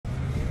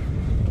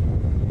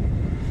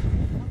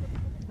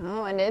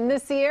Oh, and in the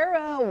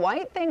Sierra,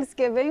 white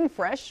Thanksgiving,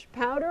 fresh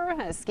powder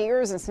has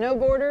skiers and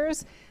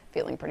snowboarders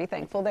feeling pretty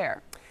thankful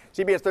there.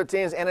 CBS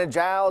 13's Anna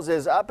Giles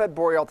is up at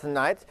Boreal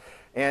tonight.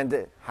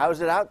 And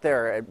how's it out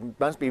there? It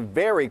must be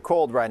very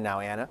cold right now,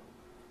 Anna.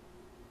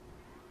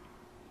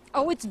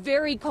 Oh, it's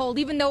very cold,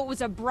 even though it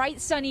was a bright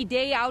sunny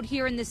day out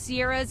here in the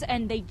Sierras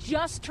and they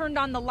just turned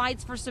on the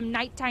lights for some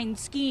nighttime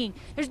skiing.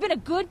 There's been a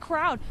good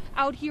crowd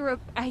out here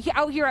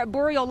at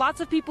Boreal. Lots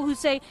of people who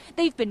say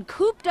they've been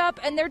cooped up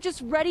and they're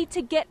just ready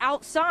to get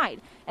outside.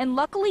 And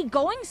luckily,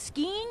 going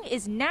skiing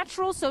is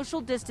natural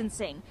social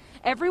distancing.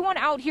 Everyone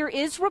out here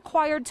is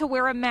required to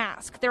wear a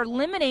mask. They're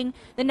limiting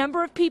the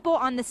number of people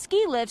on the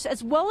ski lifts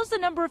as well as the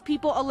number of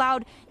people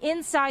allowed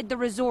inside the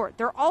resort.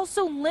 They're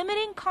also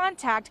limiting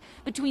contact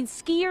between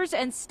skiers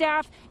and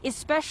staff,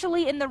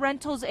 especially in the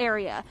rentals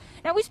area.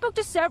 Now, we spoke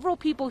to several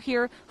people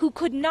here who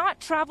could not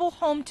travel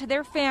home to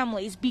their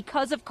families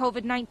because of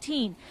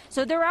COVID-19.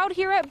 So they're out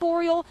here at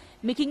Boreal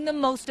making the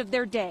most of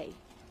their day.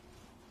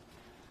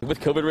 With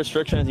COVID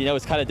restrictions,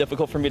 it's kind of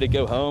difficult for me to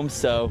go home,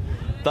 so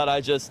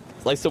thought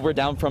so we're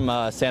down from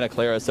Santa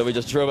Clara, so we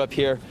just drove up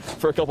here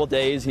for a couple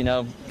days,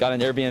 got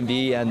an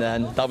Airbnb, and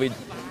then thought we'd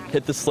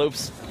hit the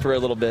slopes for a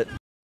little bit.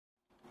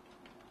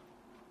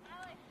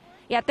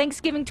 Yeah,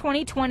 Thanksgiving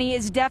 2020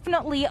 is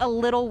definitely a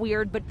little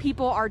weird, but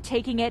people are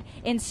taking it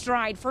in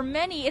stride. For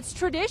many, it's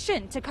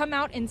tradition to come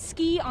out and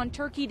ski on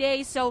Turkey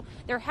Day, so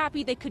they're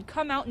happy they could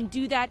come out and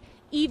do that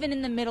even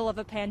in the middle of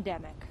a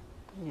pandemic.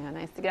 Yeah,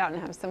 nice to get out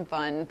and have some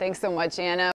fun. Thanks so much, Anna.